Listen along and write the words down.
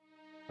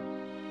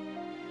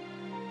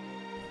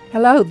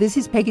Hello, this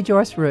is Peggy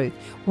Joyce Ruth.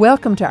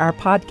 Welcome to our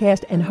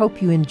podcast and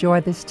hope you enjoy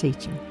this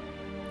teaching.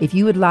 If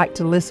you would like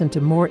to listen to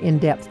more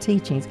in-depth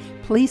teachings,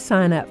 please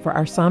sign up for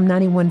our Psalm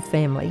 91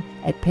 family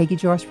at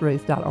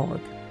peggyjoyceruth.org.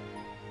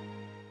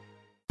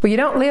 Well, you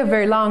don't live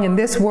very long in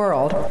this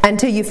world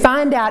until you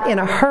find out in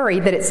a hurry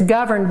that it's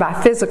governed by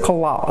physical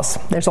laws.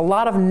 There's a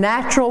lot of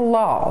natural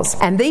laws,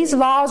 and these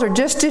laws are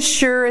just as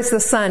sure as the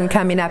sun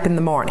coming up in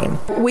the morning.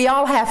 We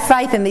all have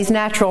faith in these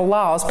natural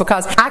laws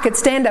because I could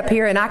stand up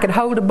here and I could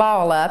hold a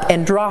ball up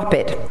and drop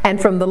it,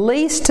 and from the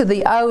least to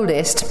the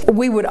oldest,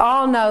 we would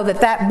all know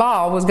that that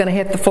ball was going to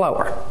hit the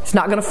floor. It's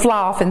not going to fly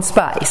off in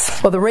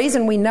space. Well, the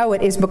reason we know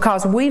it is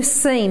because we've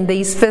seen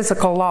these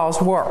physical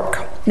laws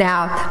work.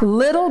 Now,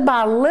 little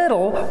by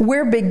little,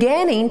 we're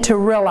beginning to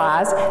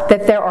realize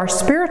that there are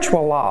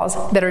spiritual laws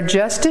that are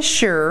just as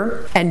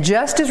sure and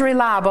just as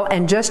reliable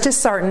and just as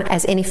certain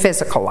as any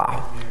physical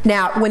law.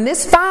 Now, when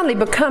this finally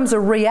becomes a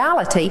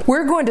reality,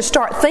 we're going to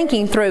start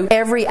thinking through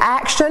every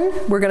action.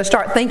 We're going to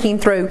start thinking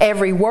through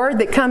every word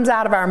that comes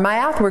out of our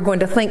mouth. We're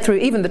going to think through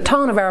even the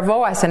tone of our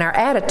voice and our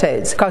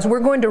attitudes, because we're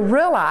going to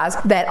realize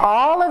that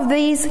all of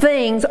these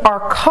things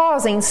are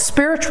causing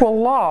spiritual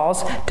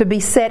laws to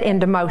be set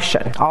into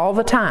motion all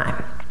the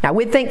time. Now,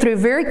 we'd think through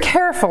very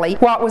carefully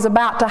what was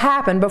about to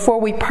happen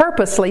before we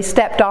purposely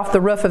stepped off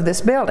the roof of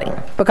this building,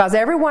 because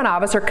every one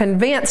of us are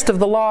convinced of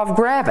the law of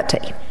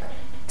gravity.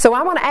 So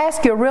I want to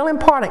ask you a real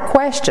important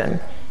question.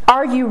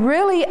 Are you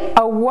really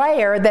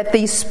aware that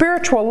these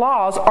spiritual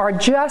laws are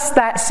just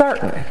that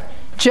certain?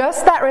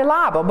 Just that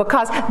reliable?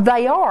 Because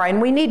they are,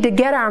 and we need to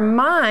get our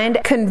mind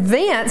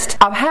convinced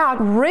of how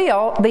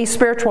real these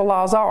spiritual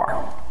laws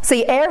are.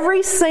 See,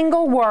 every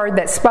single word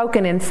that's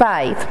spoken in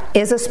faith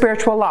is a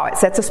spiritual law. It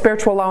sets a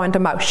spiritual law into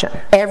motion.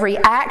 Every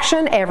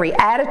action, every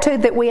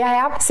attitude that we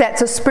have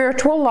sets a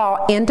spiritual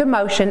law into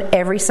motion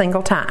every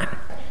single time.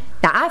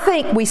 Now, I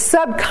think we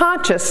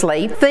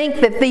subconsciously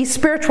think that these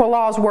spiritual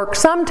laws work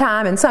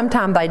sometime and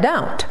sometime they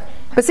don't.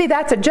 But see,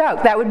 that's a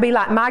joke. That would be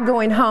like my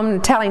going home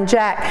and telling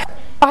Jack,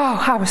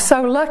 "Oh, I was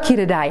so lucky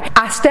today.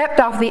 I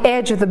stepped off the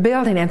edge of the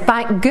building and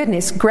thank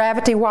goodness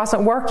gravity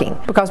wasn't working.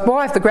 Because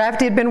boy, if the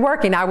gravity had been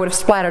working, I would have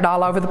splattered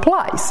all over the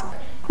place."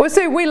 Well,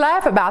 see, we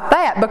laugh about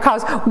that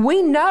because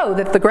we know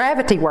that the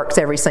gravity works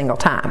every single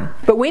time.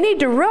 But we need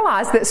to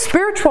realize that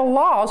spiritual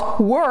laws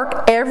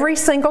work every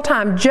single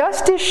time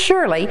just as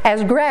surely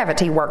as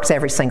gravity works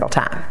every single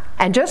time.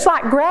 And just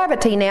like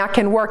gravity now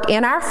can work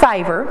in our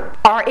favor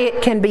or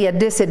it can be a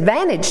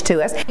disadvantage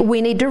to us,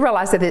 we need to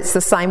realize that it's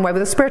the same way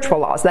with the spiritual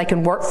laws. They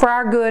can work for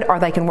our good or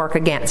they can work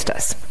against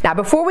us. Now,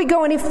 before we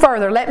go any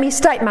further, let me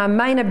state my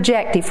main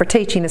objective for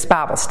teaching this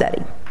Bible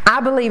study. I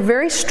believe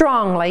very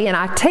strongly, and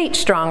I teach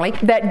strongly,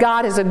 that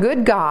God is a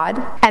good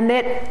God and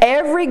that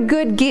every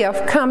good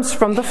gift comes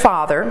from the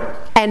Father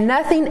and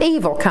nothing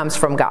evil comes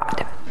from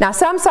God. Now,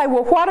 some say,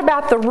 well, what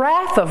about the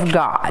wrath of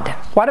God?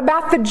 What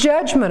about the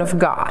judgment of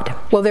God?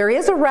 Well, there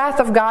is a wrath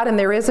of God and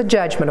there is a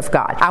judgment of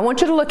God. I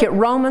want you to look at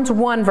Romans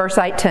 1 verse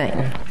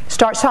 18.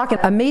 Starts talking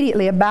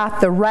immediately about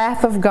the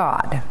wrath of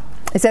God.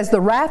 It says,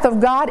 "The wrath of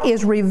God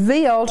is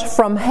revealed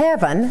from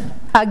heaven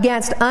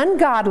against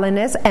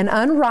ungodliness and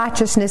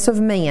unrighteousness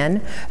of men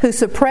who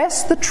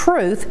suppress the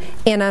truth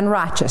in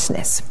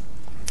unrighteousness."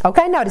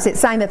 Okay, notice it's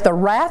saying that the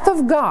wrath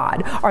of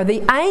God, or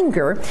the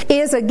anger,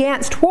 is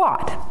against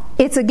what?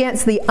 It's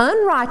against the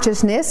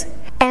unrighteousness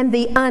and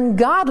the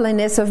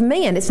ungodliness of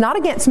men. It's not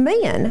against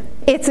men.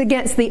 It's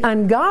against the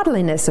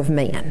ungodliness of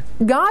men.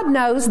 God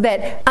knows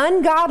that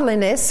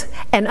ungodliness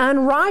and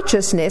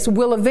unrighteousness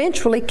will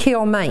eventually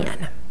kill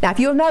man. Now, if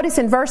you'll notice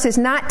in verses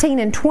 19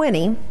 and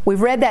 20,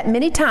 we've read that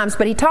many times,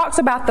 but he talks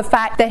about the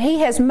fact that he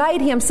has made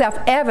himself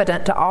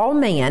evident to all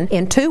men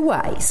in two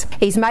ways.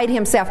 He's made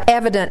himself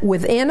evident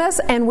within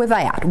us and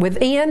without.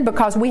 Within,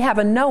 because we have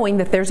a knowing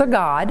that there's a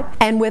God,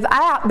 and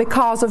without,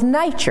 because of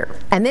nature.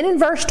 And then in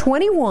verse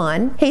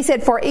 21, he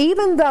said, "For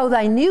even though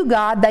they knew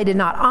God, they did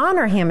not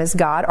honor him as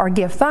God or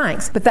give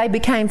thanks, but they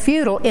became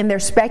futile in their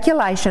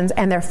speculations,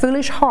 and their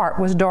foolish heart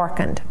was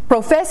darkened.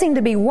 Professing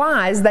to be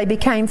wise, they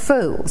became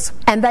fools,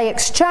 and they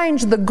exchanged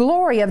the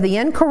glory of the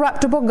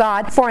incorruptible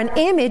God for an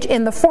image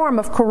in the form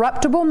of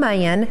corruptible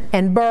man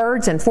and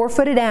birds and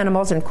four-footed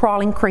animals and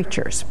crawling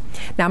creatures."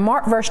 Now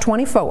mark verse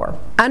 24.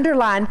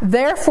 Underline,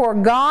 "Therefore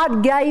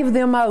God gave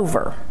them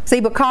over." See,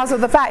 because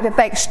of the fact that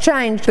they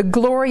exchanged the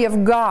glory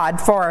of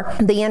God for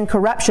the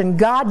incorruption,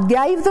 God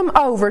gave them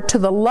over to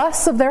the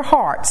lusts of their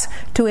hearts,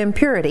 to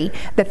impurity,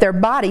 that their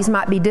bodies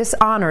might be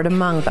dishonored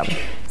among them.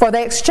 For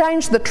they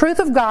exchanged the truth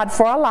of God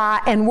for a lie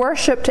and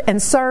worshipped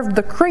and served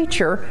the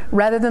creature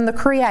rather than the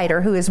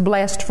Creator, who is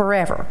blessed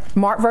forever.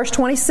 Mark verse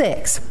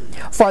 26.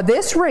 "For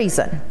this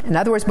reason," in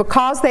other words,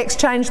 because they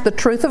exchanged the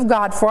truth of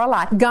God for a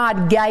lie,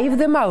 God gave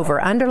them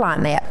over,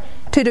 underline that,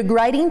 to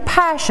degrading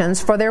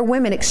passions, for their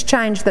women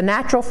exchange the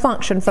natural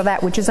function for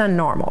that which is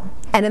unnormal.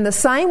 And in the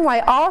same way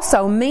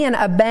also men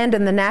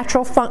abandoned the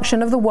natural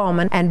function of the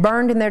woman and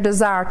burned in their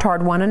desire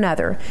toward one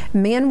another,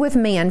 men with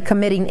men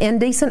committing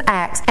indecent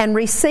acts and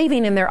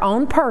receiving in their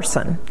own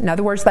person, in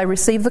other words, they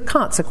received the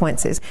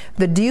consequences,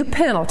 the due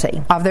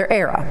penalty of their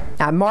error.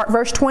 Now mark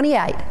verse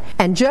 28.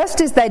 And just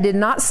as they did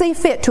not see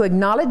fit to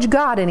acknowledge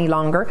God any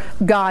longer,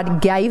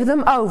 God gave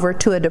them over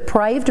to a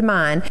depraved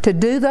mind to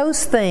do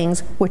those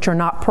things which are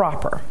not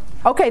proper.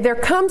 Okay, there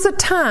comes a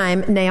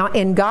time now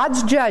in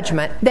God's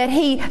judgment that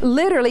He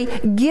literally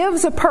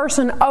gives a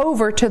person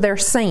over to their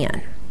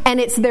sin. And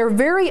it's their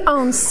very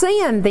own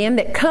sin then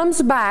that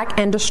comes back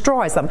and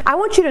destroys them. I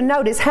want you to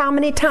notice how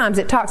many times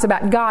it talks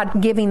about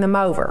God giving them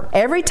over.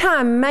 Every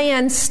time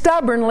man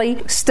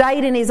stubbornly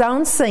stayed in his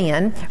own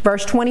sin,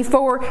 verse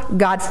 24,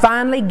 God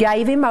finally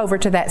gave him over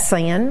to that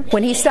sin.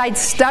 When he stayed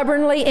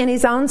stubbornly in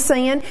his own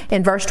sin,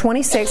 in verse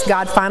 26,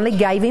 God finally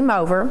gave him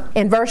over.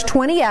 In verse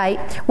 28,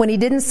 when he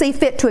didn't see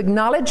fit to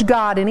acknowledge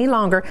God any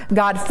longer,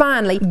 God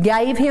finally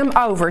gave him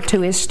over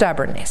to his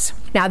stubbornness.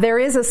 Now, there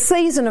is a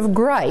season of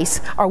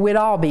grace, or we'd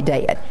all be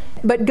dead.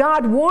 But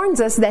God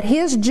warns us that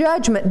His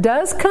judgment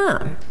does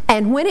come.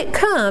 And when it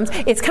comes,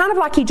 it's kind of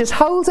like He just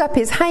holds up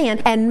His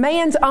hand and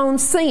man's own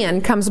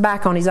sin comes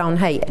back on his own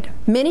head.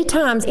 Many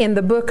times in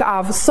the book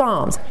of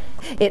Psalms,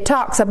 it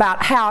talks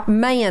about how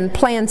man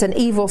plans an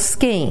evil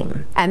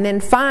scheme. And then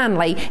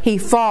finally, he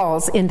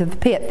falls into the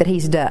pit that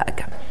he's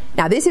dug.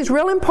 Now, this is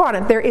real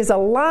important. There is a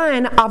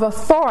line of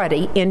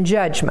authority in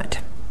judgment.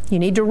 You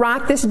need to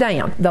write this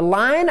down. The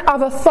line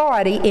of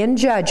authority in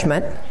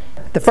judgment.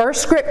 The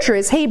first scripture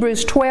is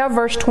Hebrews 12,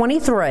 verse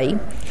 23.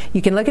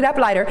 You can look it up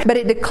later, but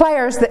it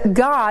declares that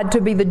God to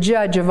be the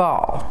judge of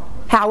all.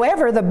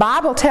 However, the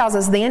Bible tells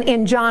us then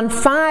in John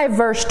 5,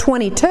 verse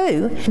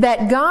 22,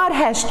 that God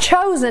has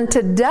chosen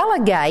to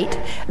delegate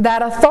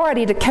that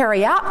authority to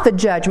carry out the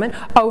judgment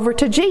over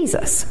to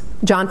Jesus.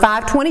 John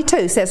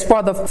 5:22 says,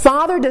 "For the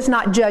Father does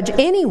not judge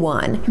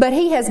anyone, but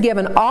He has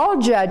given all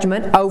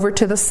judgment over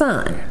to the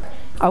Son."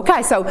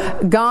 Okay, so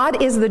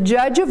God is the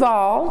judge of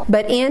all,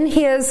 but in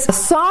His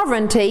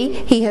sovereignty,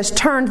 He has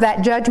turned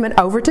that judgment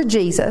over to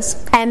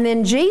Jesus, and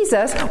then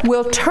Jesus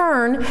will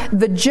turn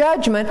the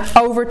judgment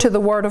over to the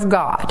Word of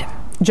God.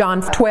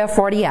 John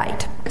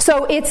 12:48.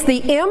 So it's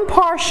the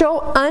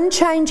impartial,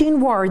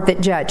 unchanging Word that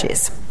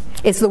judges.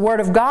 It's the Word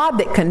of God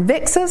that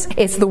convicts us.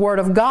 It's the Word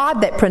of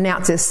God that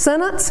pronounces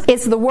sentence.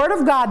 It's the Word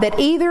of God that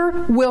either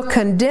will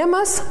condemn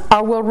us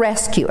or will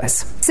rescue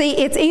us. See,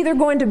 it's either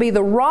going to be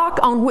the rock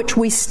on which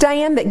we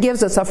stand that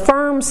gives us a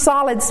firm,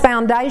 solid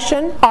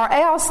foundation, or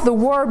else the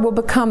Word will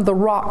become the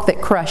rock that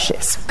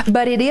crushes.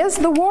 But it is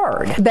the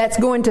Word that's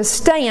going to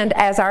stand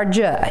as our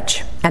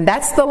judge. And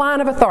that's the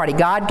line of authority.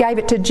 God gave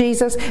it to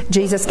Jesus.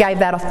 Jesus gave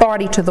that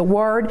authority to the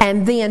Word.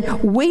 And then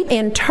we,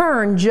 in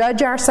turn,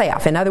 judge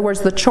ourselves. In other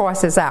words, the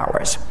choice is ours.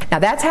 Now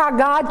that's how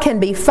God can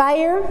be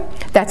fair,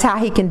 that's how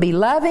He can be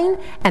loving,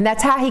 and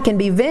that's how He can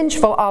be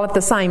vengeful all at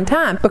the same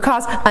time.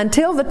 Because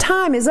until the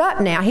time is up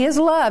now, His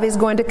love is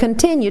going to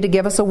continue to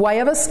give us a way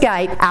of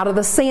escape out of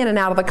the sin and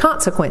out of the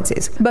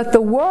consequences. But the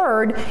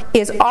Word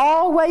is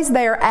always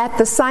there at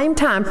the same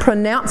time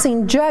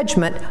pronouncing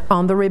judgment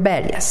on the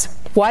rebellious.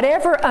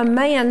 Whatever a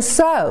man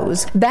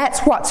sows,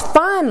 that's what's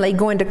finally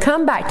going to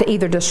come back to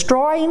either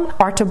destroy him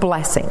or to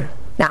bless him.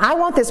 Now, I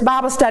want this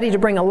Bible study to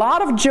bring a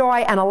lot of joy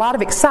and a lot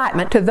of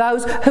excitement to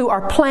those who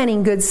are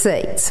planting good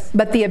seeds.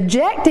 But the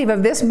objective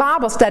of this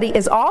Bible study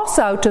is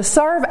also to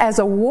serve as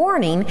a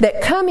warning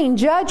that coming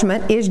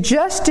judgment is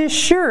just as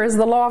sure as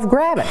the law of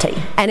gravity.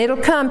 And it'll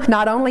come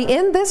not only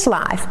in this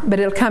life,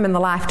 but it'll come in the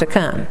life to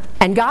come.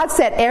 And God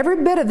set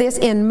every bit of this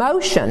in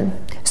motion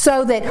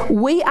so that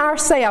we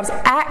ourselves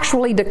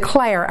actually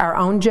declare our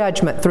own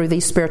judgment through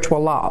these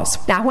spiritual laws.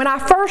 Now, when I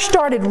first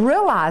started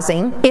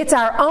realizing it's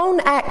our own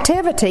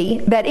activity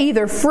that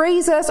either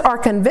frees us or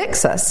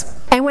convicts us,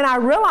 and when I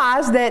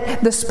realized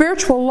that the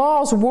spiritual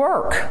laws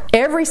work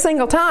every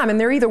single time, and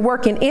they're either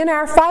working in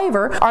our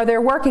favor or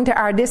they're working to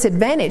our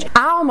disadvantage,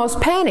 I almost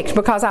panicked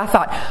because I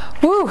thought,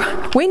 whew,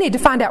 we need to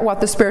find out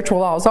what the spiritual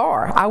laws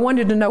are. I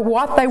wanted to know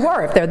what they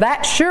were, if they're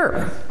that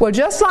sure. Well,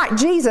 just like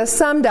Jesus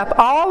summed up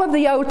all of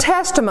the Old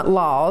Testament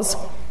laws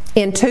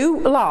in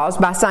 2 laws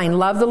by saying,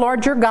 love the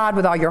Lord your God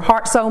with all your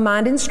heart, soul,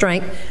 mind, and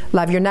strength,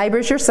 love your neighbor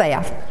as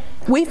yourself,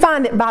 we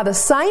find that by the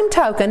same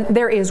token,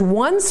 there is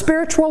one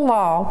spiritual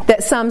law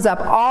that sums up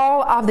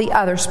all of the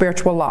other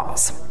spiritual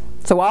laws.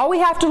 So all we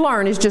have to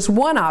learn is just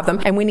one of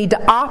them, and we need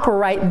to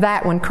operate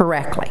that one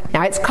correctly.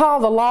 Now, it's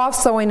called the law of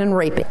sowing and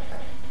reaping.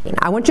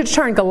 I want you to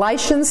turn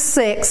Galatians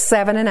 6,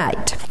 7, and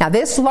 8. Now,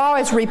 this law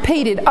is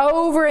repeated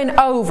over and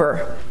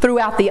over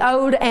throughout the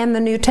Old and the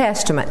New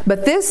Testament.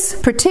 But this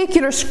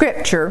particular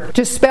scripture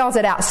just spells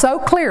it out so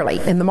clearly.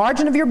 In the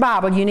margin of your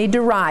Bible, you need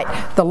to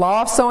write the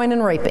law of sowing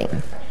and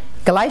reaping.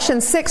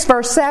 Galatians 6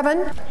 verse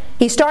 7,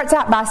 he starts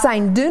out by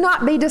saying, "Do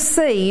not be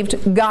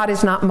deceived, God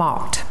is not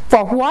mocked.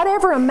 For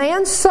whatever a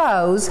man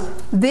sows,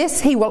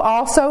 this he will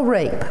also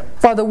reap.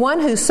 For the one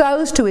who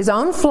sows to his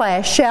own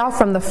flesh shall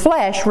from the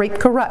flesh reap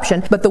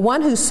corruption, but the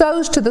one who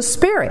sows to the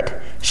Spirit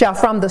shall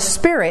from the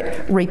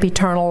Spirit reap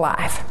eternal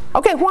life."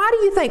 Okay, why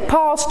do you think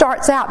Paul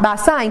starts out by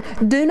saying,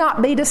 "Do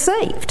not be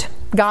deceived,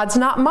 God's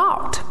not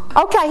mocked"?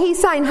 Okay, he's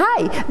saying,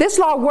 hey, this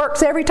law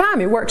works every time.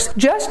 It works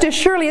just as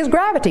surely as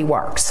gravity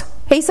works.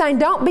 He's saying,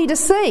 don't be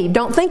deceived.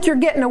 Don't think you're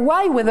getting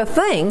away with a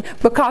thing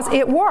because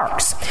it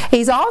works.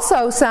 He's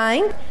also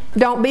saying,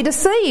 don't be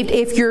deceived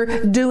if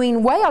you're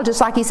doing well, just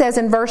like he says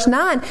in verse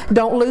 9,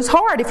 don't lose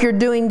heart if you're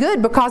doing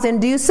good, because in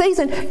due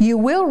season you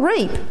will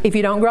reap if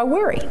you don't grow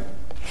weary.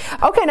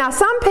 Okay, now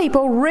some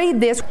people read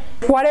this,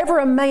 whatever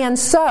a man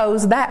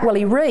sows, that will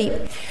he reap,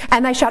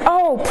 and they shout,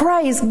 oh,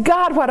 praise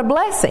God, what a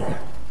blessing.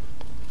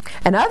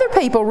 And other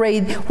people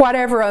read,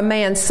 whatever a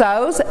man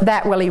sows,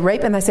 that will he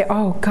reap, and they say,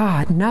 oh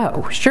God,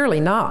 no,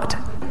 surely not.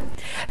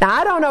 Now,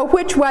 I don't know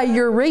which way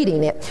you're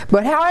reading it,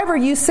 but however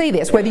you see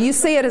this, whether you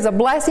see it as a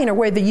blessing or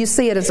whether you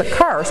see it as a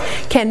curse,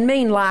 can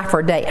mean life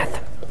or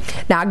death.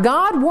 Now,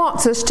 God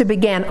wants us to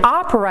begin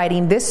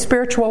operating this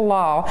spiritual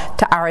law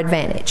to our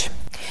advantage.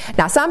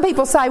 Now, some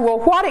people say, well,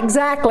 what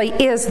exactly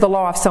is the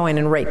law of sowing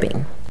and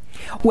reaping?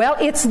 Well,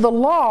 it's the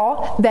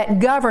law that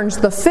governs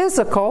the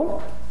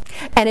physical,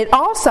 and it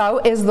also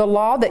is the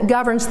law that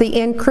governs the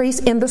increase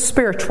in the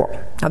spiritual.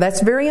 Now,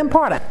 that's very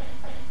important,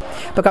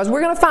 because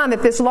we're going to find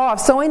that this law of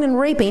sowing and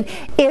reaping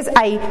is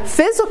a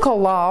physical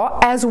law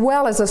as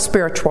well as a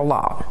spiritual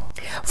law.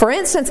 For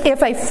instance,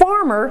 if a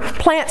farmer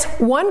plants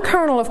one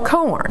kernel of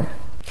corn,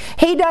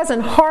 he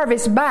doesn't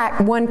harvest back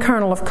one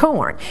kernel of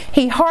corn.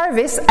 He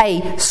harvests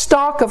a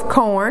stalk of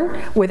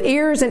corn with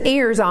ears and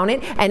ears on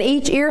it, and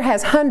each ear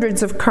has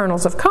hundreds of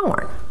kernels of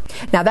corn.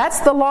 Now,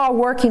 that's the law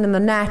working in the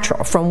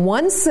natural. From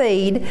one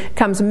seed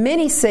comes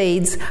many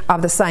seeds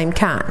of the same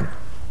kind.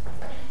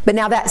 But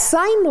now that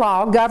same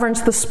law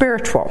governs the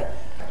spiritual.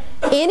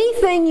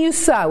 Anything you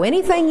sow,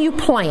 anything you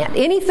plant,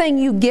 anything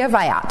you give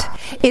out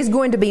is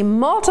going to be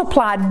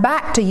multiplied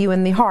back to you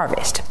in the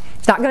harvest.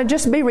 It's not going to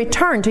just be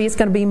returned to you, it's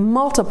going to be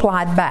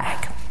multiplied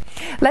back.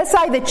 Let's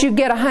say that you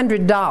get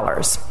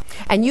 $100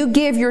 and you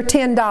give your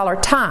 $10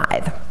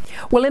 tithe.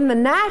 Well, in the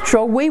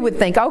natural, we would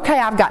think, okay,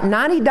 I've got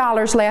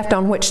 $90 left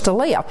on which to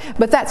live.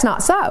 But that's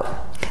not so.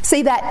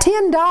 See, that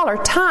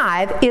 $10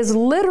 tithe is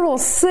literal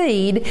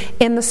seed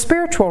in the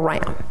spiritual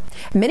realm.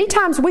 Many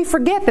times we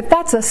forget that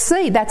that's a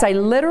seed. That's a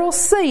literal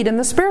seed in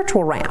the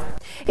spiritual realm.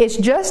 It's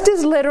just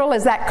as literal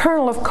as that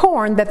kernel of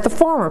corn that the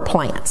farmer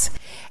plants.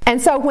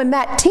 And so when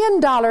that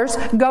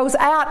 $10 goes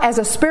out as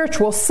a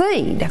spiritual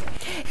seed,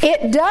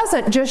 it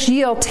doesn't just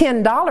yield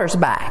 $10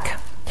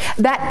 back.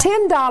 That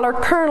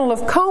 $10 kernel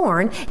of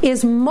corn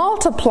is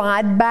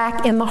multiplied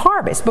back in the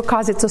harvest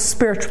because it's a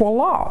spiritual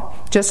law,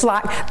 just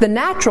like the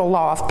natural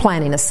law of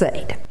planting a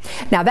seed.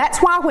 Now, that's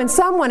why when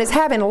someone is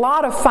having a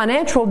lot of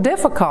financial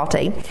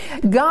difficulty,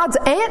 God's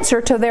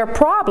answer to their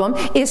problem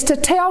is to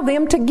tell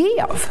them to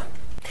give.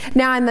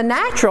 Now, in the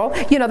natural,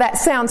 that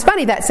sounds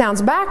funny, that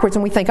sounds backwards,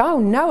 and we think, oh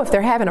no, if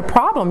they're having a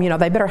problem,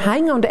 they better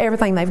hang on to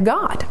everything they've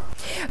got.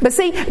 But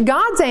see,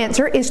 God's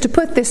answer is to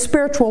put this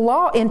spiritual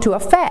law into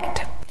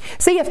effect.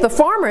 See, if the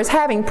farmer is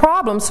having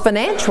problems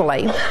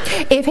financially,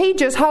 if he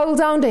just holds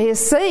on to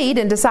his seed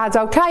and decides,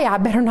 okay, I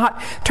better not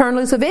turn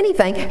loose of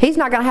anything, he's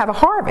not going to have a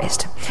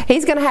harvest.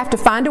 He's going to have to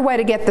find a way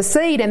to get the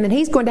seed, and then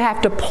he's going to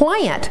have to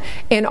plant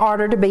in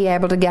order to be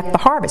able to get the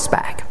harvest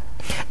back.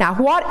 Now,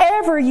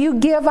 whatever you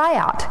give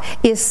out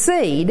is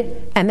seed,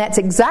 and that's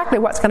exactly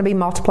what's going to be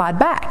multiplied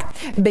back.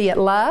 Be it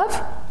love,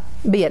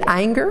 be it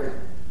anger,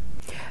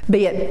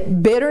 be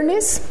it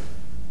bitterness,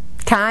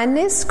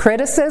 kindness,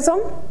 criticism,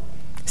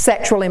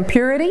 sexual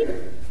impurity,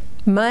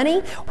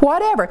 money,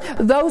 whatever.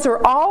 Those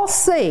are all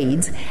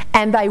seeds,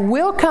 and they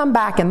will come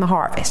back in the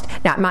harvest.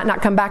 Now, it might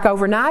not come back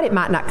overnight, it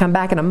might not come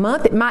back in a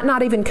month, it might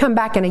not even come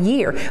back in a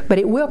year, but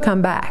it will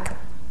come back.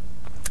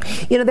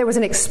 There was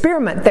an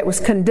experiment that was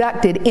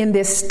conducted in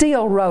this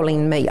steel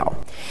rolling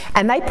mill,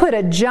 and they put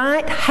a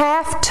giant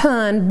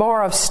half-ton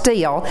bar of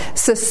steel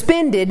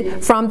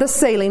suspended from the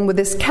ceiling with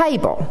this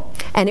cable,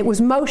 and it was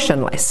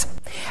motionless.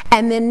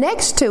 And then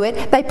next to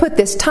it, they put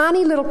this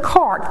tiny little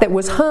cork that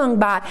was hung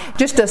by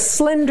just a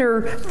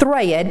slender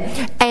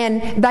thread,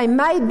 and they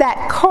made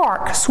that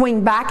cork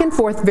swing back and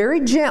forth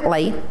very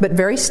gently, but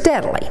very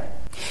steadily.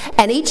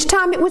 And each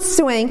time it would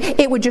swing,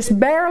 it would just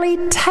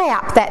barely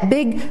tap that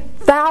big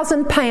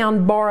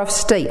 1,000-pound bar of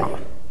steel.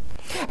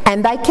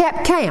 And they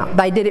kept count.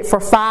 They did it for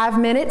 5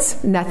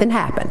 minutes, nothing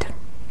happened.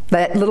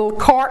 That little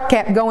cork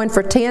kept going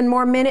for 10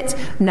 more minutes,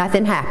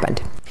 nothing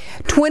happened.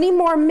 20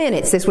 more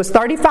minutes, this was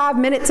 35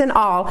 minutes in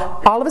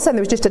all of a sudden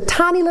there was just a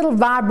tiny little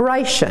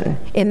vibration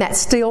in that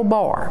steel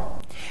bar.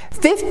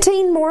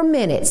 15 more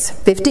minutes,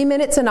 50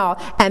 minutes in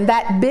all, and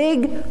that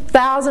big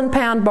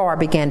 1,000-pound bar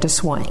began to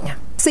swing.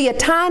 See, a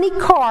tiny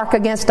cork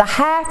against a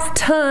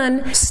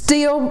half-ton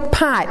steel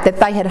pipe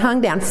that they had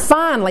hung down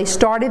finally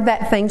started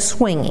that thing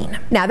swinging.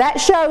 Now that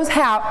shows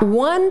how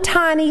one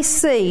tiny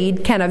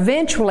seed can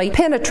eventually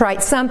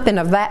penetrate something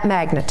of that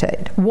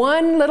magnitude.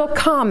 One little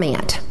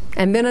comment,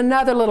 and then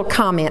another little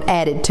comment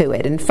added to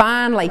it, and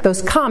finally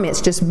those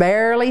comments just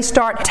barely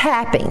start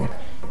tapping,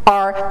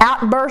 or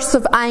outbursts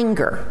of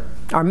anger,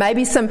 or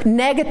maybe some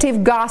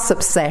negative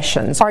gossip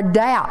sessions, or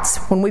doubts,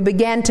 when we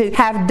began to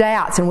have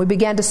doubts and we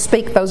began to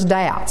speak those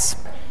doubts,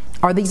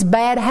 or these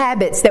bad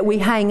habits that we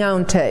hang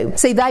on to.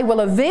 See, they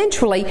will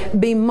eventually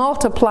be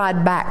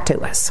multiplied back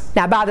to us.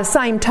 Now, by the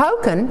same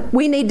token,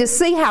 we need to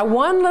see how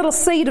one little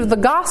seed of the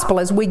gospel,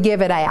 as we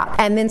give it out,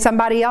 and then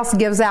somebody else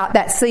gives out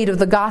that seed of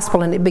the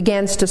gospel and it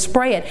begins to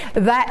spread,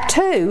 that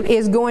too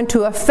is going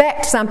to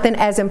affect something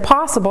as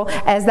impossible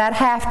as that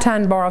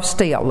half-ton bar of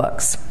steel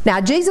looks. Now,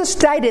 Jesus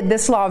stated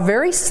this law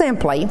very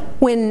simply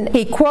when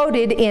he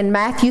quoted in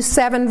Matthew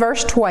 7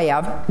 verse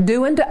 12,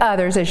 "Do unto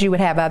others as you would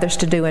have others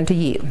to do unto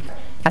you."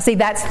 Now see,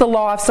 that's the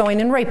law of sowing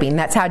and reaping.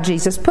 That's how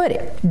Jesus put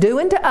it. Do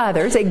unto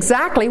others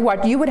exactly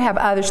what you would have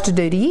others to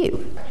do to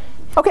you.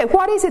 Okay,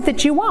 what is it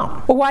that you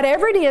want? Well,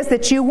 whatever it is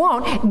that you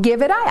want,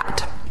 give it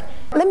out.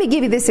 Let me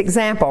give you this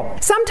example.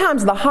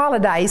 Sometimes the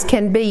holidays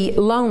can be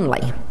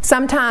lonely.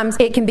 Sometimes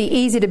it can be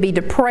easy to be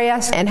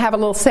depressed and have a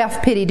little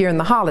self-pity during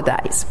the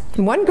holidays.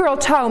 One girl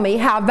told me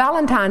how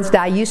Valentine's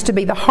Day used to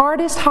be the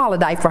hardest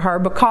holiday for her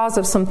because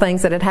of some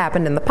things that had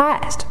happened in the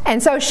past.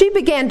 And so she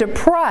began to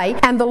pray,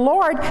 and the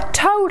Lord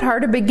told her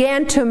to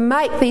begin to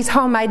make these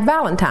homemade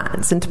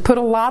Valentines and to put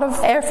a lot of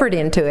effort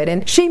into it.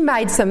 And she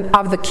made some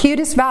of the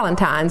cutest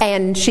Valentines,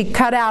 and she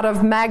cut out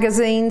of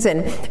magazines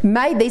and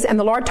made these, and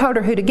the Lord told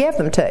her who to give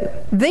them to.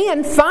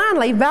 Then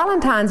finally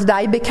Valentine's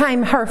Day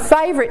became her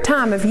favorite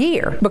time of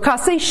year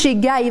because see, she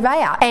gave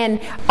out, and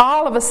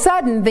all of a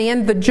sudden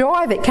then the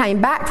joy that came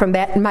back from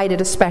that made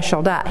it a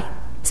special day.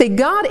 See,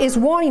 God is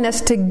wanting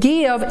us to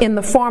give in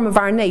the form of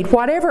our need.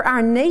 Whatever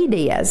our need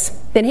is,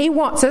 then He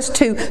wants us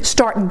to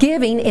start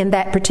giving in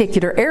that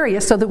particular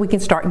area so that we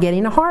can start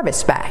getting a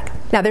harvest back.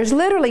 Now, there's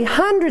literally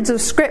hundreds of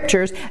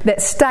scriptures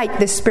that state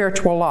this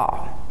spiritual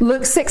law.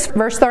 Luke 6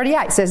 verse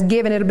 38 says,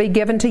 "Give and it'll be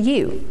given to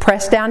you,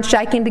 pressed down,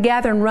 shaking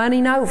together, and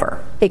running over."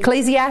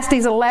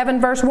 Ecclesiastes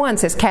 11 verse 1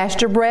 says,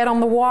 "Cast your bread on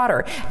the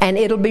water, and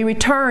it'll be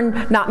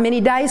returned not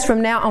many days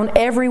from now on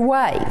every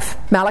wave."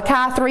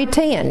 Malachi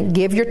 3:10,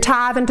 "Give your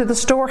tithe into the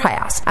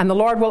storehouse, and the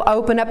Lord will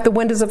open up the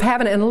windows of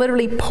heaven and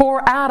literally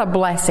pour out a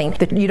blessing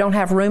that you don't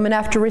have room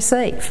enough to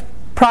receive."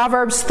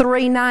 Proverbs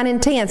 3, 9,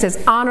 and 10 says,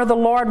 "Honor the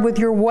Lord with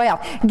your wealth.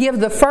 Give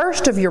the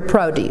first of your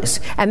produce,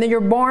 and then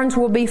your barns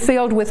will be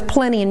filled with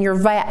plenty and your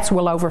vats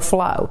will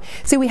overflow."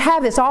 See, we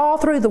have this all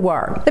through the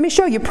Word. Let me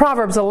show you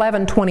Proverbs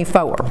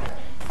 11:24.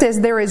 It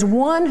says, "There is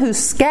one who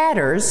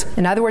scatters,"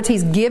 in other words,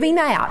 he's giving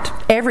out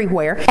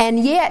everywhere, "and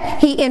yet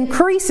he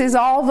increases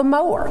all the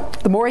more."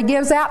 The more he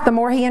gives out, the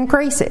more he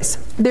increases.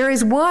 "There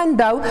is one,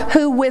 though,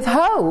 who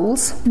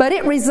withholds, but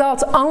it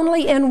results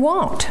only in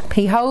want."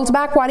 He holds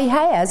back what he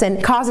has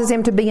and causes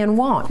him to be in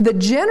want. "The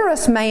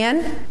generous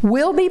man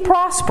will be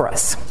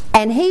prosperous,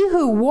 and he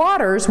who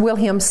waters will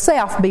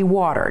himself be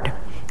watered."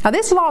 Now,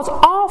 this law is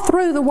all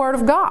through the Word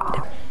of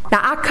God. Now,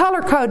 I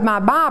color code my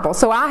Bible,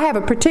 so I have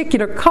a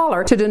particular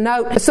color to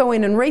denote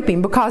sowing and reaping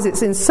because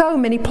it's in so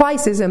many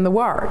places in the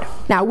Word.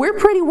 Now, we're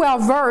pretty well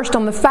versed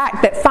on the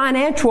fact that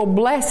financial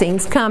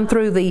blessings come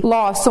through the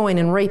law of sowing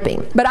and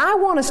reaping. But I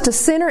want us to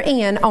center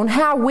in on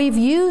how we've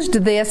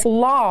used this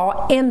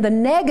law in the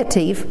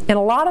negative in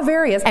a lot of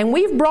areas, and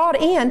we've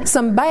brought in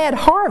some bad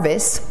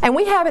harvests, and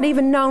we haven't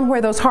even known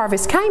where those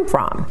harvests came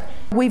from.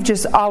 We've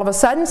just, all of a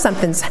sudden,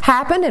 something's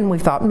happened and we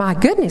thought, my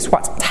goodness,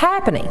 what's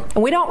happening?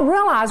 And we don't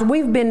realize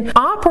we've been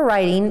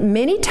operating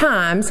many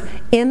times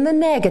in the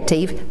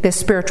negative, this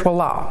spiritual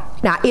law.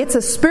 Now, it's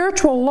a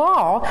spiritual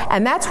law,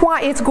 and that's why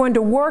it's going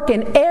to work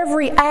in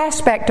every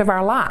aspect of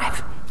our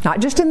life. Not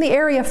just in the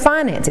area of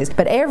finances,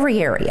 but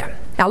every area.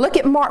 Now, look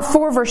at Mark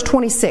 4, verse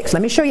 26.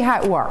 Let me show you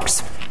how it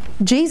works.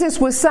 Jesus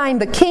was saying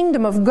the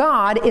kingdom of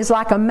God is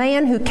like a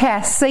man who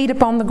casts seed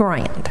upon the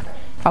ground.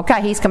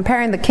 Okay, he's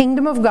comparing the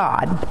kingdom of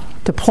God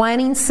to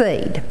planting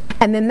seed.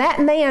 And then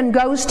that man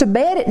goes to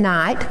bed at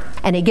night,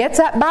 and he gets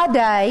up by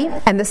day,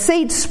 and the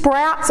seed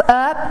sprouts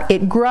up,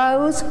 it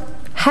grows.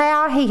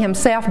 How, he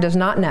himself does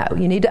not know.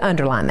 You need to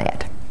underline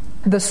that.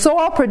 The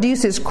soil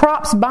produces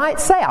crops by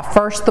itself.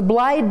 First the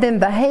blade, then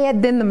the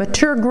head, then the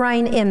mature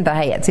grain in the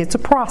heads. It's a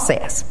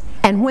process.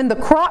 And when the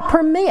crop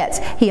permits,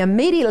 he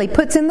immediately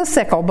puts in the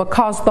sickle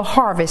because the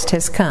harvest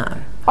has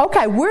come.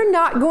 Okay, we're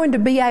not going to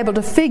be able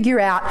to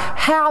figure out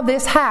how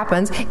this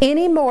happens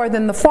any more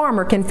than the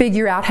farmer can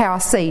figure out how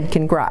a seed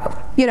can grow.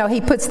 You know, he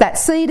puts that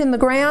seed in the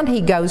ground, he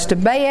goes to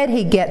bed,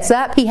 he gets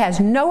up, he has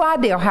no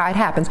idea how it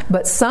happens.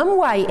 But some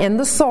way in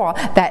the soil,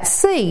 that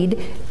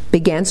seed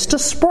begins to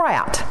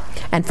sprout.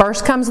 And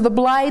first comes the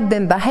blade,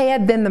 then the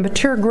head, then the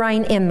mature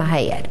grain in the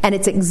head. And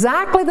it's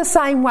exactly the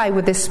same way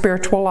with this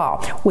spiritual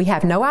law. We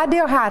have no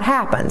idea how it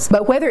happens,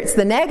 but whether it's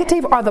the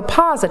negative or the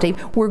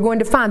positive, we're going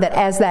to find that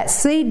as that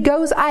seed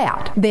goes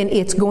out, then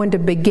it's going to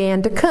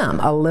begin to come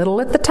a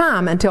little at the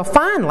time until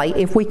finally,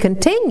 if we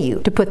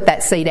continue to put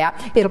that seed out,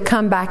 it'll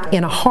come back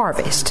in a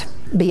harvest,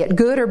 be it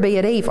good or be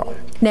it evil.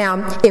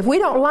 Now, if we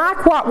don't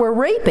like what we're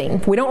reaping,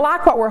 if we don't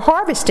like what we're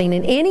harvesting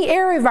in any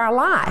area of our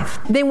life,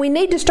 then we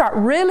need to start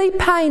really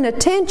paying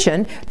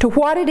attention to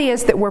what it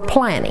is that we're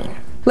planting.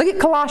 Look at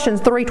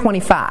Colossians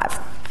 3:25.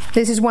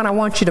 This is one I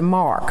want you to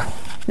mark.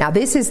 Now,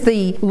 this is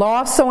the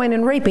law of sowing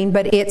and reaping,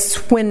 but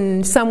it's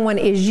when someone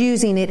is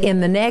using it in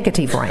the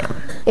negative realm.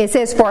 It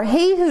says, "For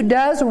he who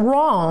does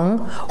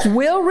wrong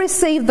will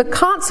receive the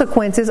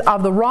consequences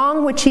of the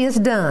wrong which he has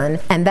done,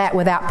 and that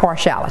without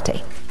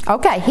partiality."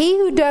 Okay, he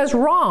who does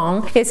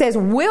wrong, it says,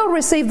 will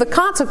receive the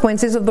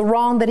consequences of the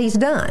wrong that he's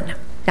done.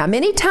 Now,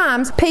 many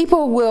times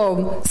people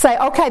will say,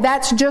 okay,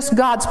 that's just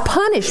God's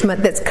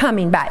punishment that's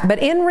coming back. But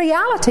in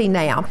reality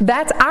now,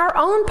 that's our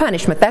own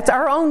punishment. That's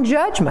our own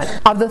judgment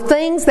of the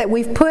things that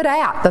we've put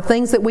out, the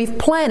things that we've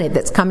planted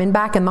that's coming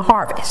back in the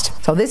harvest.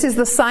 So this is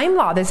the same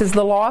law. This is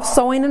the law of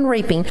sowing and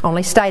reaping,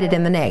 only stated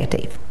in the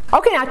negative.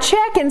 Okay, now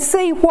check and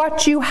see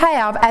what you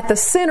have at the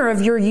center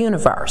of your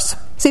universe.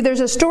 See, there's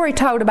a story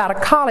told about a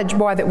college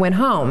boy that went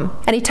home,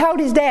 and he told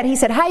his dad, he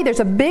said, hey,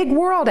 there's a big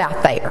world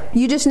out there.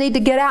 You just need to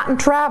get out and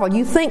travel.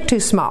 You think too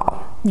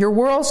small. Your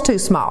world's too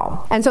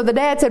small. And so the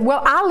dad said,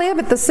 well, I live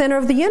at the center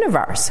of the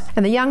universe.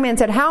 And the young man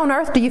said, how on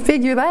earth do you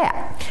figure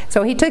that?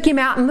 So he took him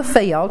out in the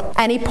field,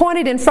 and he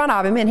pointed in front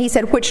of him, and he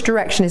said, which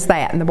direction is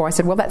that? And the boy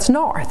said, well, that's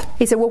north.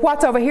 He said, well,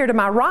 what's over here to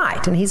my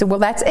right? And he said, well,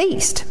 that's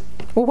east.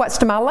 Well, what's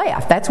to my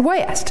left? That's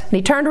west. And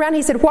he turned around and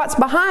he said, what's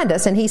behind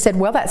us? And he said,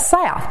 well, that's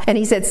south. And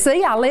he said,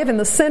 see, I live in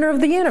the center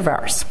of the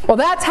universe. Well,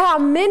 that's how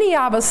many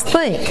of us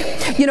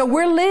think. You know,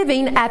 we're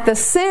living at the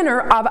center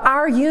of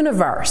our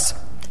universe.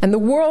 And the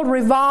world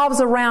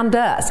revolves around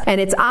us. And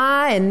it's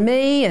I and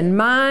me and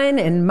mine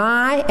and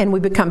my, and we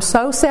become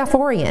so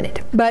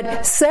self-oriented.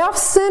 But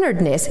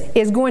self-centeredness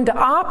is going to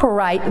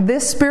operate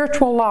this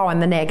spiritual law in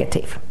the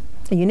negative.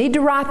 You need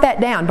to write that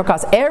down,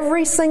 because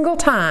every single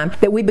time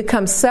that we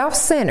become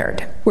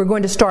self-centered, we're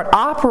going to start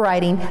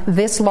operating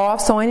this law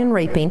of sowing and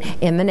reaping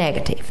in the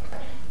negative.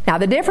 Now,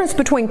 the difference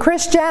between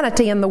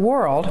Christianity and the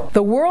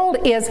world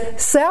is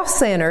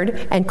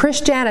self-centered and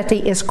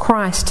Christianity is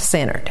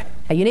Christ-centered.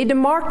 Now, you need to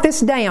mark this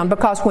down,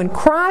 because when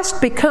Christ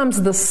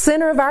becomes the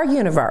center of our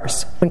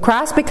universe, when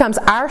Christ becomes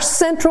our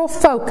central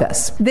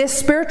focus, this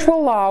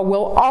spiritual law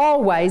will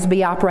always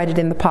be operated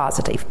in the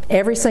positive,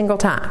 every single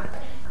time.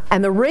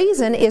 And the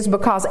reason is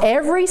because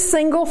every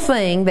single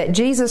thing that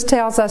Jesus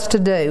tells us to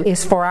do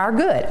is for our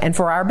good and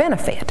for our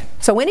benefit.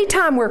 So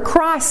anytime we're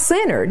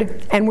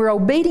Christ-centered and we're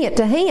obedient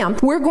to Him,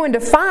 we're going to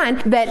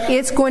find that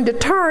it's going to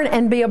turn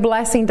and be a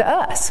blessing to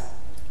us.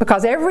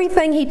 Because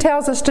everything He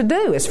tells us to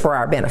do is for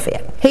our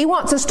benefit. He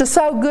wants us to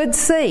sow good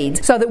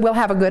seeds so that we'll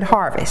have a good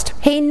harvest.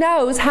 He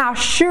knows how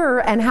sure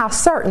and how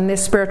certain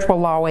this spiritual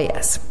law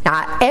is.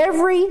 Now,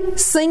 every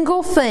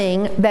single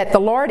thing that the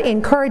Lord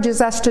encourages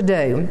us to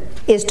do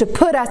is to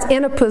put us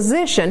in a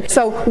position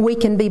so we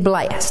can be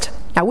blessed.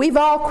 Now, we've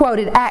all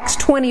quoted Acts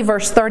 20,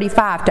 verse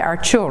 35 to our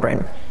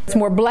children. It's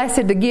more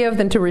blessed to give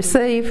than to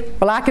receive.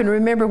 Well, I can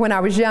remember when I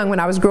was young, when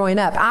I was growing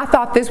up, I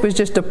thought this was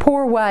just a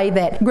poor way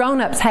that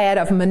grown-ups had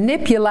of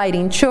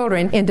manipulating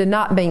children into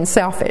not being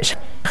selfish.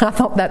 I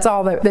thought that's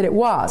all that it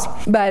was.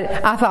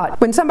 But I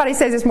thought, when somebody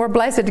says it's more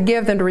blessed to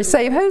give than to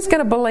receive, who's going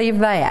to believe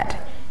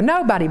that?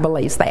 Nobody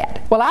believes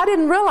that. Well, I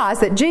didn't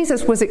realize that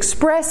Jesus was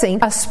expressing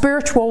a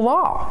spiritual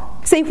law.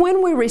 See,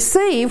 when we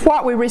receive,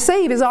 what we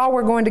receive is all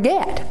we're going to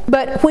get.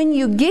 But when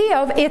you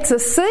give, it's a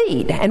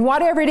seed. And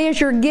whatever it is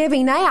you're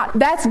giving out,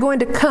 that's going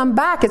to come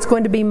back. It's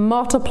going to be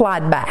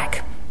multiplied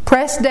back.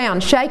 Pressed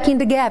down, shaking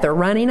together,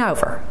 running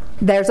over.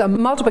 There's a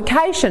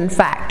multiplication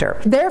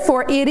factor.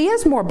 Therefore, it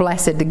is more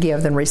blessed to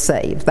give than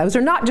receive. Those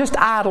are not just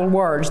idle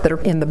words that are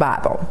in the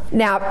Bible.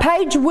 Now,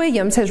 Paige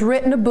Williams has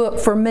written a book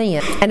for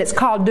men, and it's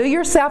called Do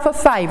Yourself a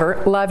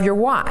Favor, Love Your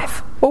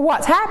Wife. Well,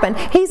 what's happened?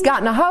 He's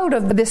gotten a hold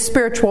of this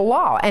spiritual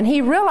law, and he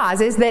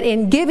realizes that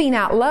in giving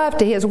out love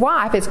to his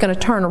wife, it's going to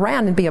turn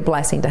around and be a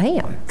blessing to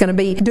him. It's going to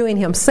be doing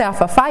himself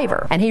a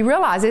favor. And he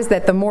realizes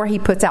that the more he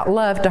puts out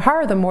love to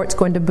her, the more it's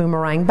going to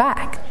boomerang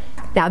back.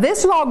 Now,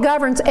 this law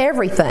governs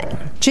everything.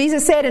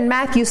 Jesus said in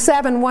Matthew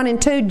 7, 1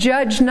 and 2,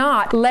 judge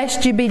not,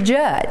 lest you be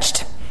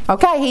judged.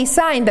 Okay, he's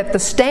saying that the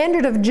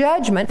standard of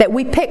judgment that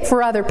we pick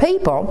for other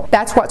people,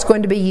 that's what's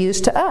going to be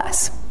used to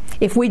us.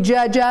 If we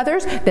judge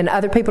others, then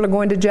other people are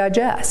going to judge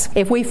us.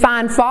 If we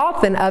find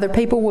fault, then other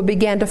people will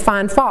begin to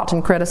find fault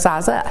and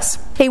criticize us.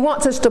 He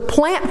wants us to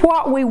plant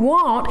what we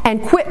want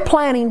and quit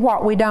planting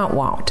what we don't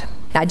want.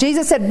 Now,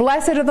 Jesus said,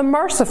 blessed are the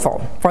merciful,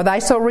 for they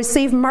shall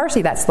receive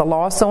mercy. That's the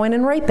law of sowing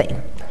and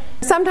reaping.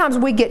 Sometimes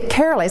we get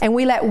careless and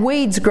we let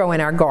weeds grow in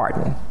our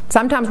garden.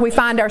 Sometimes we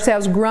find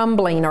ourselves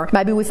grumbling, or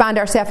maybe we find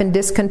ourselves in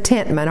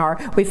discontentment, or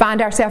we find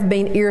ourselves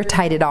being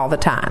irritated all the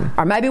time.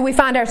 Or maybe we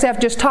find ourselves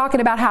just talking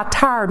about how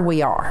tired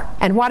we are.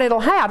 And what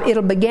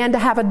it'll begin to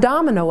have a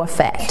domino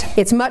effect.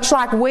 It's much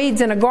like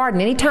weeds in a garden.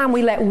 Anytime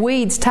we let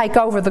weeds take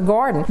over the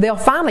garden, they'll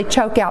finally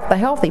choke out the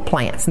healthy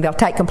plants, and they'll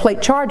take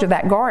complete charge of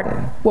that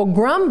garden. Well,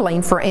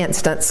 grumbling, for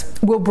instance,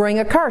 will bring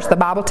a curse. The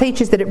Bible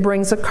teaches that it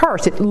brings a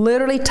curse. It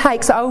literally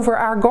takes over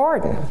our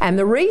garden. And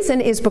the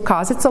reason is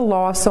because it's a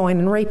law of sowing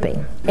and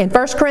reaping. In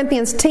 1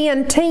 Corinthians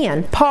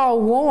 10:10,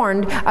 Paul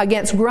warned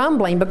against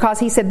grumbling because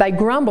he said they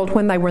grumbled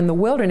when they were in the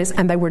wilderness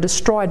and they were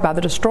destroyed by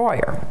the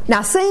destroyer.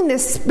 Now, seeing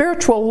this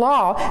spiritual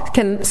law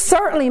can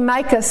certainly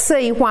make us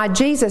see why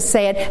Jesus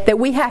said that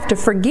we have to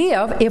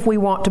forgive if we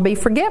want to be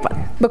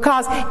forgiven.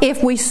 Because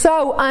if we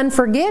sow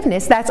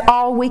unforgiveness, that's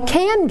all we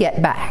can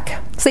get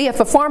back. See,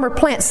 if a farmer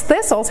plants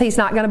thistles, he's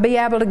not going to be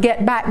able to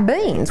get back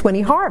beans when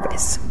he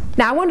harvests.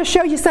 Now, I want to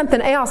show you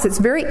something else that's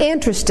very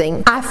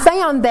interesting. I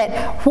found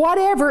that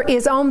whatever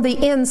is on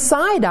the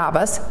inside of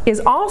us is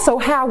also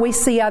how we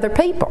see other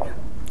people.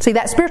 See,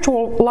 that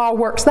spiritual law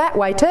works that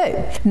way too.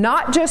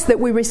 Not just that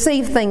we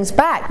receive things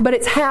back, but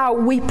it's how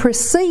we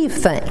perceive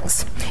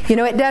things. You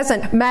know, it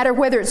doesn't matter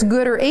whether it's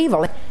good or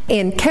evil.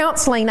 In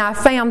counseling, I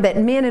found that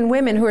men and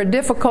women who are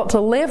difficult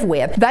to live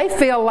with, they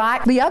feel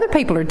like the other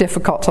people are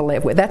difficult to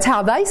live with. That's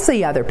how they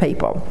see other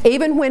people.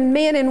 Even when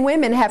men and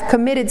women have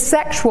committed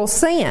sexual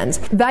sins,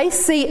 they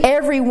see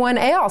everyone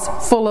else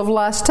full of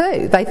lust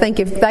too. They think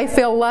if they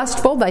feel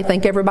lustful, they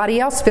think everybody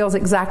else feels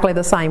exactly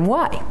the same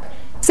way.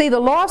 See,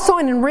 the law of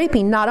sowing and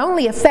reaping not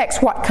only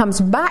affects what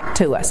comes back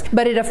to us,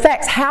 but it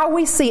affects how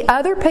we see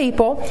other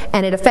people,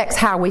 and it affects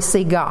how we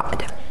see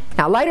God.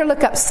 Now, later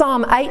look up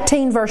Psalm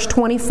 18, verse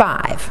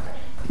 25.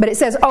 But it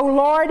says, "O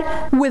Lord,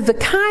 with the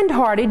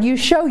kind-hearted you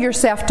show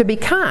yourself to be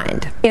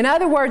kind." In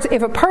other words,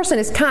 if a person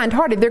is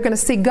kind-hearted, they're going to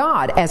see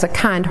God as a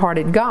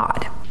kind-hearted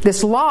God.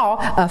 This law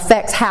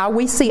affects how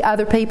we see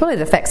other people.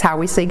 It affects how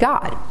we see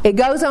God. It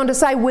goes on to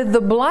say, "With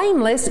the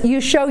blameless you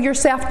show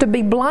yourself to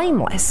be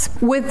blameless.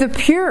 With the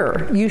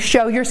pure you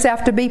show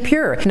yourself to be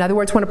pure." In other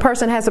words, when a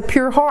person has a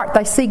pure heart,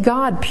 they see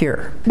God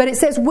pure. But it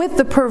says, "With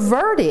the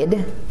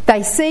perverted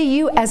they see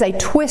you as a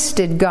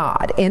twisted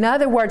God." In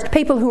other words,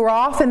 people who are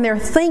off in their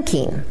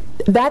thinking,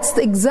 that's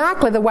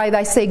exactly the way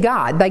they see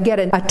God. They get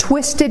a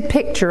twisted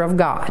picture of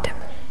God.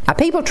 Now,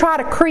 people try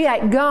to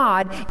create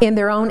God in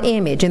their own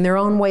image, in their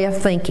own way of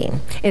thinking,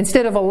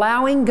 instead of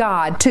allowing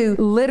God to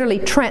literally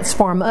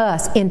transform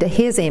us into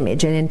His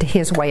image and into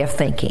His way of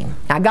thinking.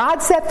 Now,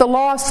 God set the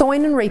law of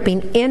sowing and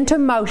reaping into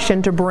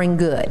motion to bring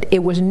good.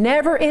 It was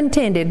never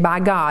intended by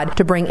God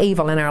to bring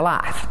evil in our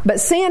life. But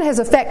sin has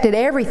affected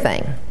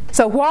everything.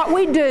 So what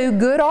we do,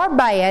 good or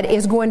bad,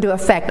 is going to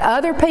affect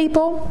other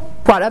people.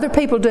 What other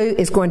people do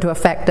is going to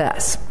affect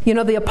us. You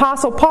know, the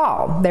Apostle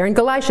Paul, there in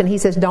Galatians, he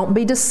says, "Don't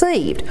be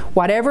deceived.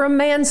 Whatever a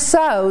man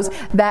sows,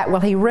 that will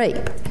he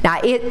reap." Now,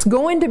 it's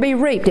going to be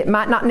reaped. It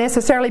might not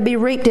necessarily be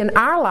reaped in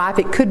our life.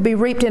 It could be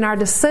reaped in our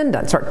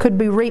descendants, or it could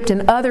be reaped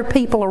in other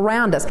people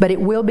around us, but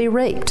it will be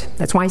reaped.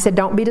 That's why he said,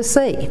 "Don't be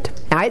deceived."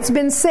 Now, it's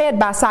been said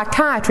by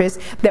psychiatrists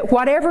that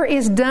whatever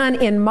is done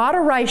in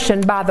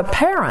moderation by the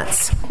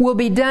parents will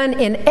be done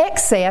in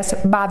excess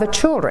by the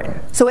children.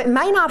 So it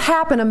may not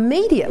happen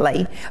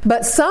immediately,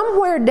 but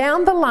somewhere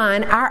down the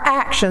line, our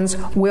actions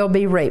will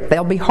be reaped.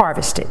 They'll be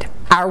harvested.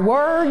 Our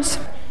words,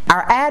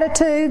 our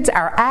attitudes,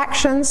 our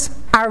actions,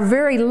 our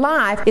very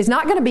life is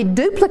not going to be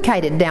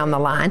duplicated down the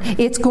line.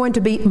 It's going to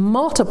be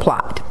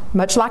multiplied,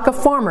 much like a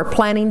farmer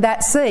planting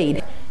that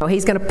seed.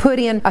 He's going to put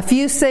in a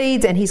few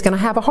seeds and he's going to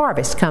have a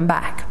harvest come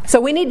back. So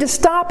we need to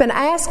stop and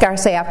ask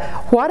ourselves,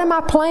 what am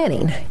I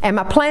planting? Am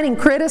I planting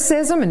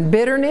criticism and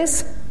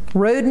bitterness,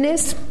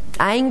 rudeness,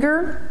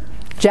 anger,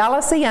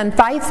 jealousy,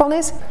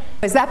 unfaithfulness?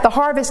 Is that the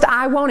harvest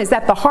I want? Is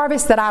that the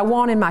harvest that I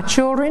want in my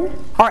children?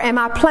 Or am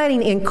I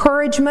planting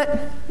encouragement,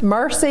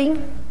 mercy,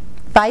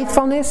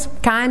 faithfulness,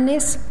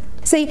 kindness?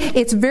 See,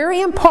 it's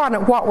very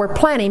important what we're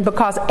planting,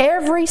 because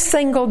every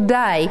single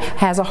day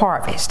has a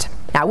harvest.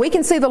 Now, we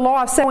can see the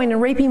law of sowing and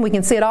reaping. We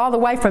can see it all the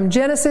way from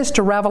Genesis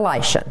to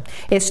Revelation.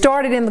 It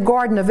started in the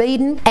Garden of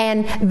Eden,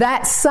 and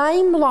that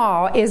same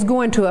law is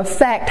going to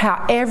affect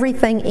how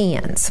everything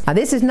ends. Now,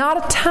 this is not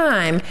a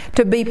time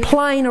to be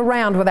playing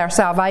around with our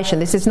salvation.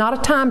 This is not a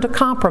time to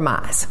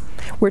compromise.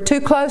 We're too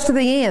close to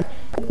the end.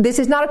 This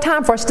is not a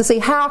time for us to see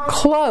how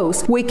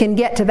close we can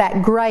get to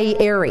that gray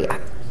area.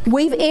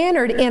 We've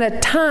entered in a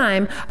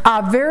time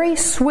of very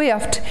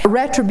swift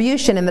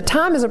retribution, and the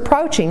time is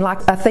approaching like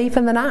a thief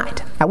in the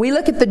night. Now, we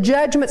look at the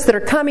judgments that are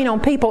coming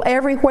on people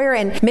everywhere,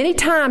 and many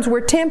times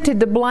we're tempted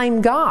to blame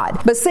God.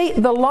 But see,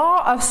 the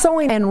law of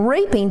sowing and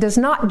reaping does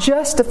not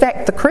just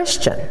affect the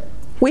Christian.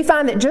 We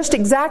find that just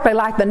exactly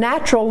like the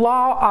natural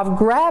law of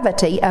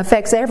gravity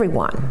affects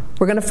everyone,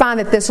 we're going to find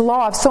that this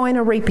law of sowing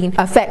and reaping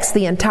affects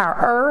the entire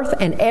earth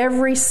and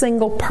every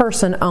single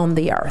person on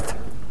the earth.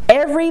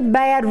 Every every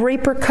bad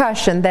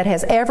repercussion that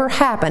has ever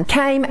happened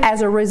came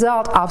as a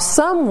result of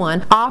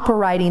someone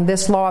operating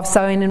this law of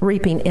sowing and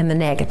reaping in the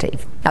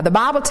negative. Now, the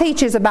Bible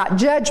teaches about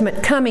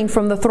judgment coming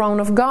from the throne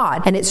of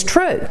God, and it's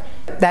true.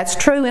 That's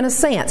true in a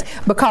sense,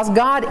 because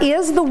God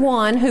is the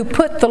one who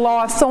put the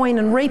law of sowing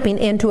and reaping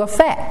into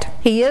effect.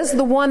 He is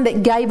the one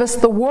that gave us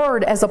the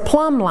Word as a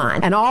plumb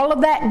line, and all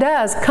of that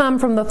does come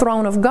from the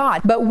throne of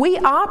God. But we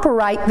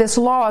operate this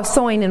law of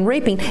sowing and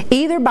reaping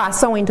either by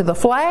sowing to the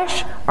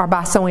flesh or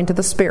by sowing to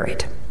the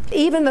Spirit.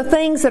 Even the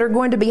things that are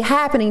going to be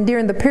happening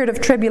during the period of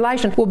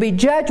tribulation will be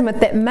judgment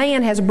that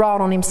man has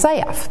brought on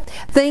himself.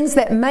 Things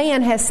that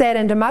man has set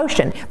into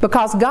motion.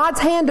 Because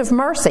God's hand of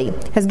mercy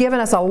has given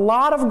us a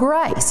lot of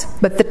grace.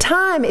 But the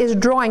time is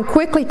drawing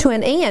quickly to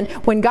an end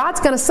when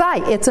God's going to say,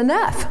 it's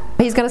enough.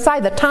 He's going to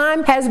say the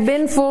time has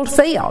been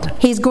fulfilled.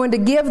 He's going to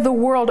give the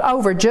world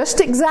over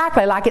just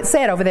exactly like it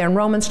said over there in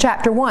Romans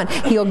chapter 1.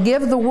 He'll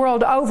give the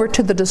world over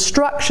to the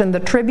destruction, the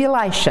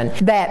tribulation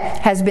that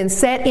has been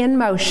set in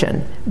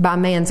motion by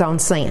man's own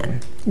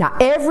sin. Now,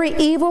 every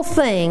evil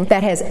thing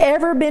that has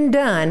ever been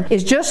done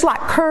is just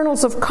like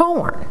kernels of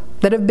corn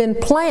that have been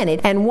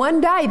planted, and one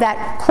day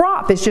that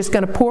crop is just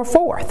going to pour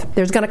forth.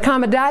 There's going to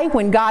come a day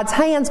when God's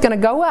hand's going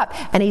to go up,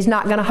 and He's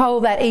not going to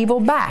hold that evil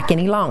back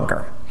any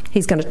longer.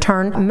 He's going to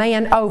turn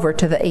man over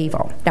to the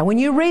evil. Now, when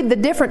you read the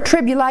different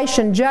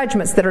tribulation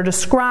judgments that are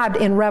described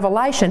in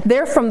Revelation,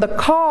 they're from the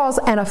cause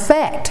and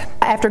effect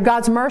after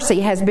God's mercy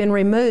has been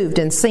removed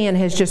and sin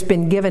has just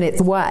been given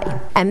its way.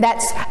 And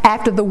that's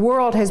after the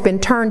world has been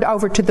turned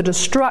over to the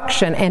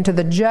destruction and to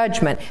the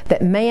judgment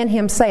that man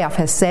himself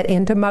has set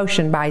into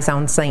motion by his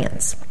own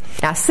sins.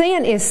 Now,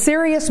 sin is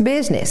serious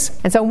business,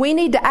 and so we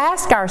need to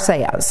ask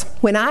ourselves,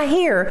 when I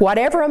hear,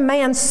 whatever a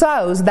man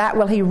sows, that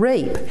will he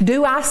reap,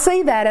 do I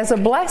see that as a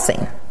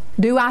blessing?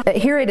 Do I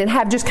hear it and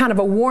have just kind of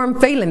a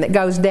warm feeling that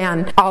goes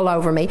down all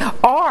over me?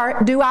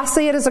 Or do I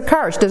see it as a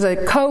curse? Does a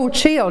cold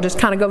chill just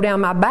kind of go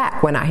down my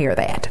back when I hear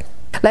that?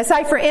 Let's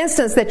say, for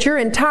instance, that your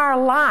entire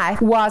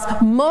life was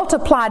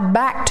multiplied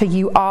back to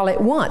you all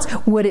at once.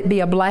 Would it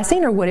be a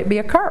blessing or would it be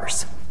a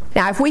curse?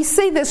 Now, if we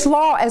see this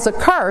law as a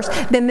curse,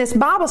 then this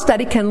Bible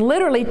study can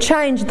literally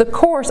change the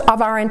course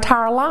of our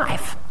entire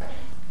life.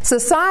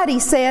 Society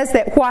says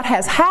that what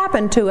has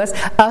happened to us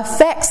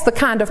affects the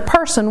kind of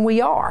person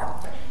we are.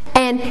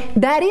 And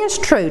that is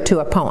true to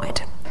a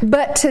point.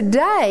 But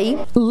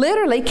today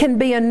literally can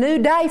be a new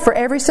day for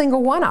every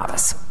single one of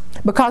us.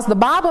 Because the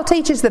Bible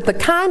teaches that the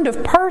kind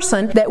of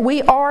person that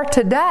we are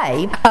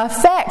today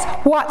affects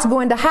what's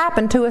going to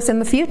happen to us in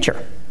the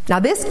future.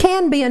 Now, this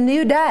can be a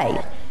new day.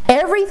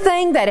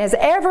 Everything that has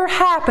ever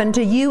happened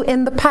to you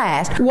in the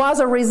past was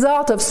a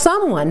result of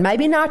someone,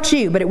 maybe not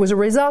you, but it was a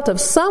result of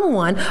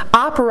someone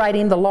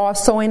operating the law of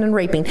sowing and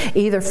reaping,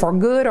 either for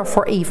good or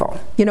for evil.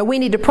 You know, we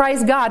need to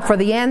praise God for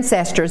the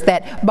ancestors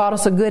that bought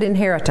us a good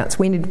inheritance.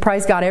 We need to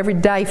praise God every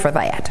day for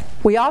that.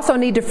 We also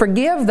need to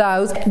forgive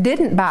those that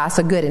didn't buy us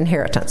a good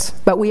inheritance.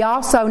 But we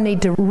also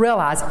need to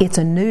realize it's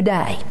a new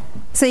day.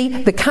 See,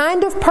 the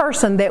kind of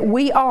person that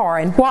we are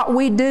and what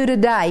we do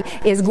today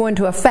is going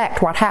to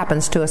affect what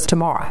happens to us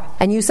tomorrow.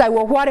 And you say,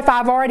 well, what if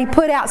I've already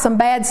put out some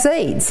bad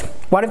seeds?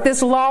 What if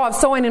this law of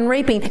sowing and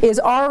reaping is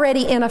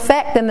already in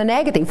effect in the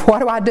negative?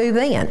 What do I do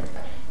then?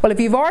 Well, if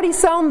you've already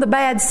sown the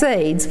bad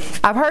seeds,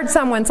 I've heard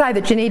someone say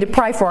that you need to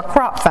pray for a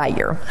crop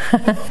failure.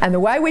 And the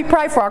way we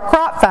pray for a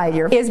crop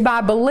failure is by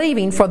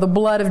believing for the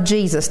blood of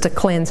Jesus to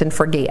cleanse and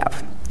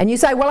forgive. And you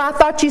say, well, I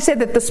thought you said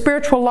that the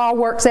spiritual law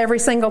works every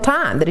single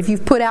time, that if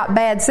you've put out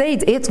bad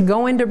seeds, it's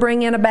going to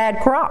bring in a bad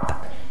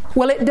crop.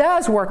 Well, it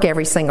does work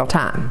every single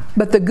time.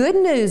 But the good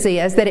news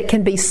is that it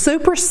can be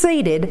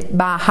superseded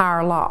by a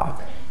higher law.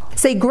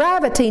 See,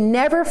 gravity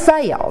never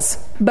fails,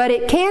 but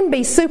it can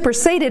be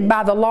superseded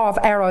by the law of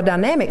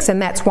aerodynamics,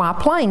 and that's why a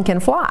plane can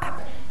fly.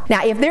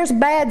 Now, if there's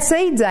bad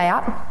seeds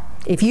out,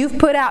 if you've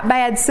put out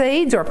bad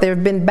seeds, or if there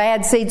have been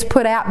bad seeds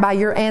put out by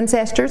your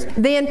ancestors,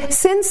 then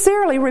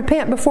sincerely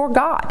repent before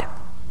God.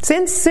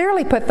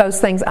 Sincerely put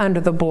those things under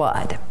the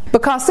blood.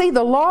 Because, see,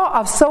 the law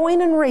of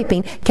sowing and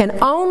reaping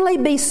can only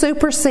be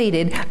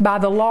superseded by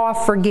the law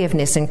of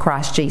forgiveness in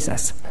Christ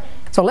Jesus.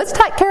 So let's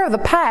take care of the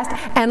past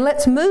and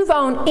let's move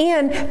on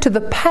into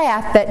the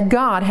path that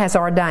God has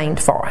ordained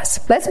for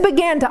us. Let's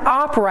begin to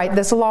operate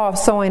this law of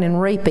sowing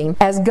and reaping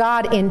as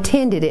God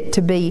intended it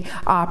to be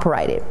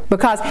operated.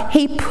 Because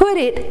He put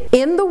it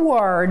in the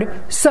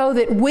Word so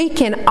that we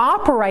can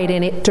operate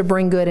in it to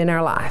bring good in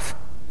our life.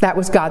 That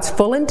was God's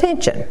full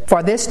intention,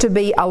 for this to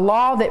be a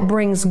law that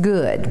brings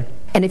good.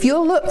 And if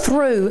you'll look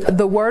through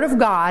the Word of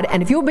God,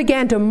 and if you'll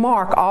begin to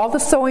mark all the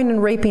sowing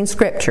and reaping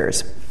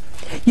scriptures,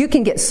 you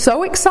can get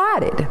so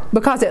excited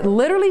because it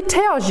literally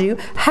tells you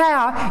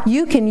how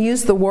you can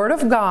use the Word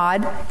of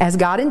God as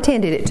God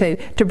intended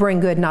it to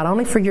bring good not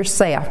only for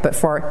yourself but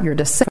for your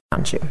descendants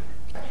around you.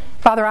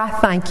 Father, I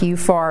thank you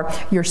for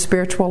your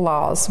spiritual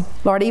laws.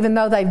 Lord, even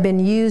though they've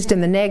been used in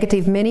the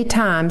negative many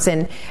times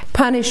and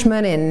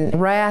punishment and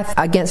wrath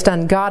against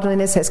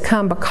ungodliness has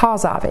come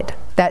because of it,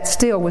 that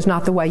still was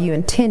not the way you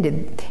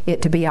intended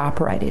it to be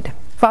operated.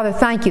 Father,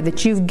 thank you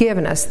that you've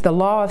given us the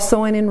law of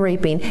sowing and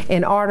reaping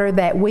in order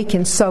that we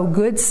can sow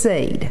good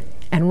seed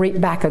and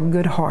reap back a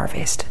good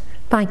harvest.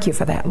 Thank you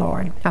for that,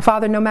 Lord. Now,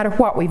 Father, no matter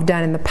what we've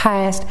done in the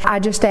past, I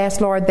just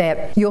ask, Lord,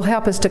 that you'll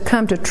help us to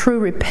come to true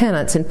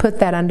repentance and put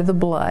that under the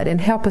blood and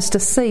help us to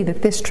see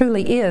that this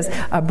truly is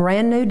a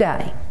brand new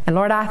day. And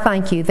Lord, I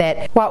thank you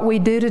that what we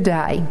do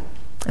today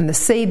and the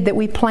seed that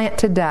we plant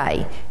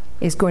today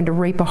is going to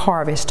reap a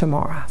harvest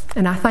tomorrow.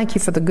 And I thank you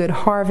for the good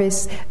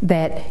harvest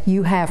that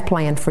you have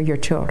planned for your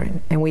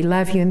children. And we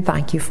love you and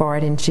thank you for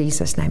it in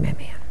Jesus' name,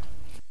 amen.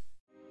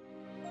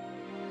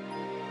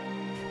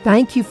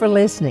 Thank you for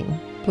listening.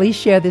 Please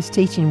share this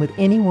teaching with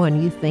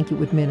anyone you think it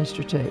would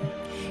minister to.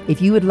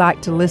 If you would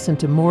like to listen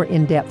to more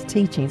in-depth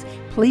teachings,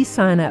 please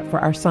sign up for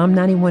our Psalm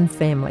 91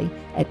 family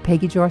at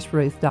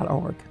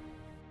peggyjoyceruth.org.